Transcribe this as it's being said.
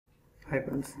Hi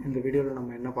friends, in the video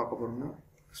நம்ம என்ன பார்க்க போறோம்னா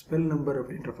spell number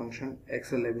அப்படிங்கற ஃபங்க்ஷன்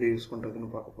எக்ஸல் எப்படி யூஸ் பண்றதுன்னு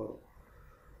பார்க்க போறோம்.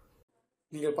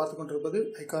 நீங்கள் பார்த்து கொண்டிருப்பது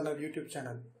ஐகார்னர் யூடியூப்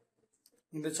சேனல்.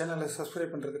 இந்த சேனலை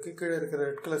சப்ஸ்கிரைப் பண்ணுறதுக்கு கீழே இருக்கிற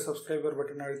ரெட் கலர் சப்ஸ்கிரைபர்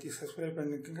பட்டன் அழுத்தி சப்ஸ்கிரைப்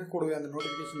பண்ணிக்கோங்க. கூடவே அந்த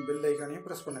நோட்டிஃபிகேஷன் பெல் ஐகானையும்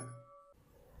ப்ரெஸ் பண்ணுங்கள்.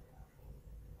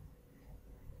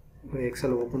 ஒரு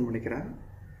எக்ஸல் ஓப்பன் பண்ணிக்கிறேன்.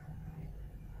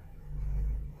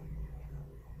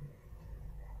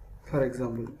 ஃபார்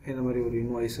எக்ஸாம்பிள் இந்த மாதிரி ஒரு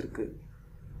இன்வாய்ஸ் இருக்குது.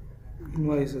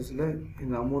 இன்வாய்ஸஸில்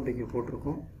இந்த அமௌண்ட் இங்கே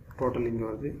போட்டிருக்கோம், டோட்டல் இங்கே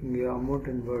வருது. இங்கே amount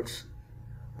in words,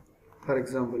 for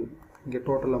example இங்கே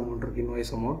டோட்டல் அமௌண்ட் இருக்குது,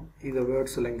 இன்வாய்ஸ் அமௌண்ட். இதை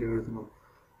வேர்ட்ஸில் இங்கே எழுதணும்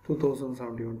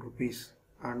 2071 rupees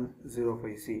and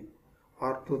 05C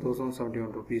R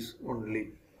 2071 rupees only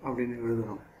அப்படின்னு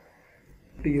எழுதணும்.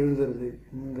 இப்படி எழுதுறது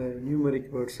இந்த நியூமெரிக்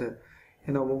வேர்ட்ஸை,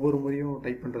 ஏன்னா ஒவ்வொரு முறையும்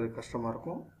டைப் பண்ணுறது கஷ்டமாக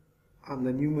இருக்கும். அந்த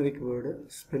நியூமெரிக் வேர்டு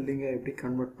ஸ்பெல்லிங்கை எப்படி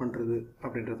கன்வெர்ட் பண்ணுறது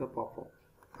அப்படின்றத பார்ப்போம்.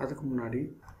 அதுக்கு முன்னாடி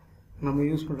நம்ம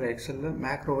யூஸ் பண்ணுற எக்ஸலில்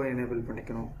மேக்ரோவை எனேபிள்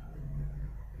பண்ணிக்கணும்.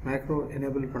 மேக்ரோ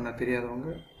எனேபிள் பண்ண தெரியாதவங்க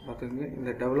பார்த்துங்க,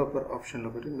 இந்த டெவலப்பர்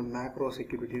ஆப்ஷனில் போய்ட்டு இந்த மேக்ரோ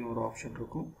செக்யூரிட்டின்னு ஒரு ஆப்ஷன்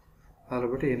இருக்கும், அதில்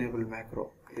போய்ட்டு எனேபிள் மேக்ரோ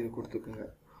இது கொடுத்துக்குங்க.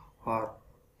 ஆர்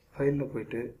ஃபைலில்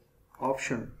போய்ட்டு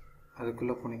ஆப்ஷன்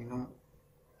அதுக்குள்ளே போனீங்கன்னா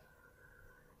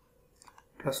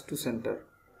ட்ரஸ்ட் சென்டர்,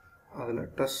 அதில்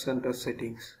ட்ரஸ்ட் சென்டர்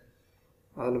செட்டிங்ஸ்,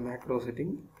 அதில் மேக்ரோ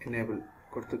செட்டிங் எனேபிள்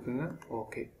கொடுத்துக்குங்க.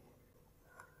 ஓகே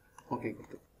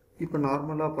கொடுத்து இப்போ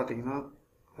நார்மலாக பார்த்தீங்கன்னா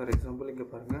ஃபார் எக்ஸாம்பிள் இங்கே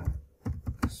பாருங்கள்,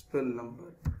 ஸ்பெல்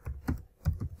நம்பர்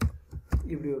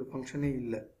இப்படி ஒரு ஃபங்க்ஷனே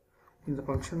இல்லை. இந்த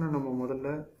ஃபங்க்ஷனை நம்ம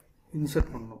முதல்ல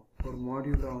இன்சர்ட் பண்ணணும், ஒரு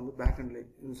மாடியூலாக வந்து பேக்எண்டில்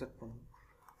இன்சர்ட் பண்ணணும்.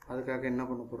 அதுக்காக என்ன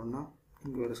பண்ண போகிறோம்னா,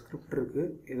 இங்கே ஒரு ஸ்கிரிப்ட் இருக்குது,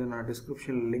 இதை நான்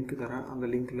டிஸ்கிரிப்ஷனில் லிங்க் தரேன், அந்த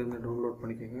லிங்க்லேருந்து டவுன்லோட்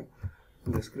பண்ணிக்கோங்க.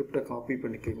 இந்த ஸ்கிரிப்டை காப்பி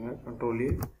பண்ணிக்கோங்க,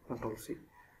 Ctrl+A Ctrl+C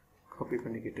காப்பி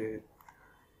பண்ணிக்கிட்டு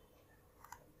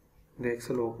இந்த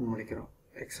எக்ஸல் ஓப்பன் பண்ணிக்கிறோம்.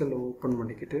 எக்ஸல் ஓப்பன்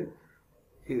பண்ணிக்கிட்டு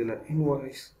இதில்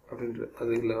இன்வாய்ஸ் அப்படின்ற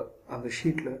அதில் அந்த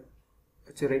ஷீட்டில்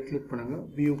வச்சு ரைட் கிளிக் பண்ணுங்கள்,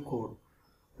 வியூ கோட்.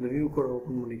 இந்த வியூ கோடை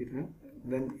ஓப்பன் பண்ணிக்கிட்டு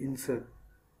தென் இன்சர்ட்,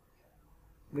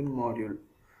 தென் மாடியூல்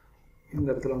இந்த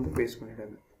இடத்துல வந்து பேஸ்ட்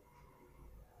பண்ணிவிடுங்க.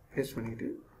 பேஸ்ட் பண்ணிக்கிட்டு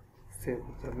சேவ்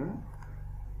கொடுத்தாங்க.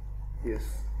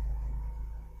 எஸ்,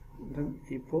 தென்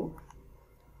இப்போது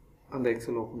அந்த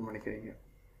எக்ஸல் ஓப்பன் பண்ணிக்கிறீங்க.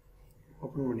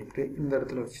 ஓப்பன் பண்ணிக்கிட்டு இந்த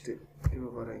இடத்துல வச்சுட்டு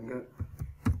இப்போ பாருங்க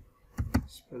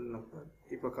ஸ்பெல் நம்பர்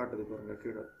இப்போ காட்டுது பாருங்கள்,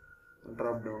 கீழே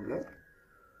ட்ராப் டவுனில்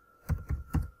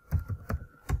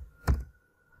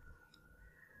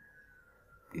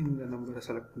இந்த நம்பரை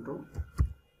செலக்ட் பண்ணுறோம்,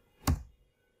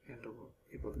 என்ட்ரு.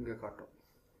 இப்போ இங்கே காட்டும்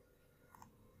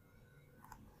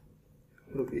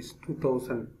rupees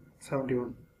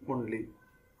 2071 only.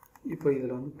 இப்போ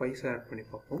இதில் வந்து பைசா ஆட் பண்ணி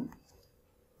பார்ப்போம்.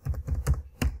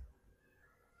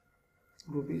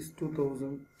 rupees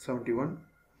 2071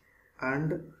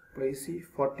 and பைசி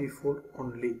 44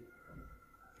 only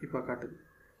இப்போ காட்டுது.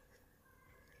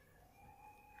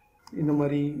 இந்த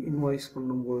மாதிரி இன்வாய்ஸ்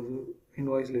பண்ணும்போது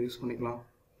இன்வாய்ஸில் யூஸ் பண்ணிக்கலாம்.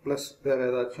 ப்ளஸ் வேறு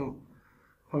ஏதாச்சும்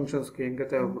ஃபங்க்ஷன்ஸ்க்கு எங்கே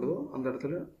தேவைப்படுதோ அந்த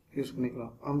இடத்துல யூஸ்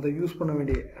பண்ணிக்கலாம். அந்த யூஸ் பண்ண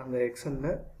வேண்டிய அந்த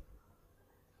எக்ஸலில்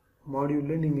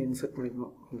மாடியூலில் நீங்கள் இன்சர்ட்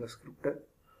பண்ணிக்கணும் அந்த ஸ்கிரிப்டை.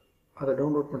 அதை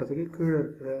டவுன்லோட் பண்ணுறதுக்கு கீழே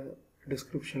இருக்கிற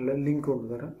டிஸ்கிரிப்ஷனில் லிங்க்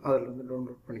ஒன்று தரேன், அதில் வந்து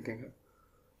டவுன்லோட் பண்ணிக்கோங்க.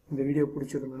 இந்த வீடியோ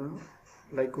பிடிச்சிருந்ததுன்னா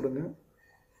லைக் கொடுங்க,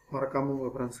 மறக்காமல்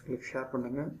உங்கள் ஃப்ரெண்ட்ஸுங்களுக்கு ஷேர்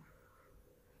பண்ணுங்கள்.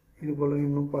 இதுபோல்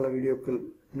இன்னும் பல வீடியோக்கள்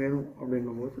வேணும்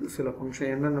அப்படின்னும்போது சில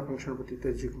ஃபங்க்ஷன் என்னென்ன ஃபங்க்ஷனை பற்றி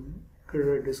தெரிஞ்சுக்கணும்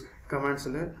கீழே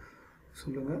கமெண்ட்ஸில்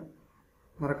சொல்லுங்கள்.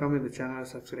 மறக்காமல் இந்த சேனலை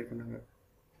சப்ஸ்கிரைப் பண்ணுங்கள்.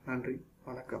 நன்றி,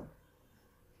 வணக்கம்.